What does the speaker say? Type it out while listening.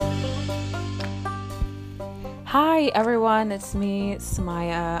Hi everyone, it's me,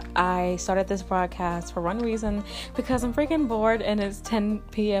 Samaya. I started this broadcast for one reason, because I'm freaking bored and it's 10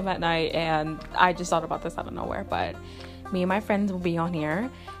 p.m. at night and I just thought about this out of nowhere. But me and my friends will be on here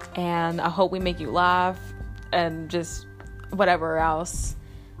and I hope we make you laugh and just whatever else.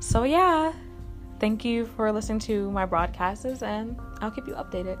 So yeah, thank you for listening to my broadcasts and I'll keep you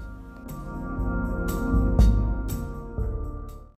updated.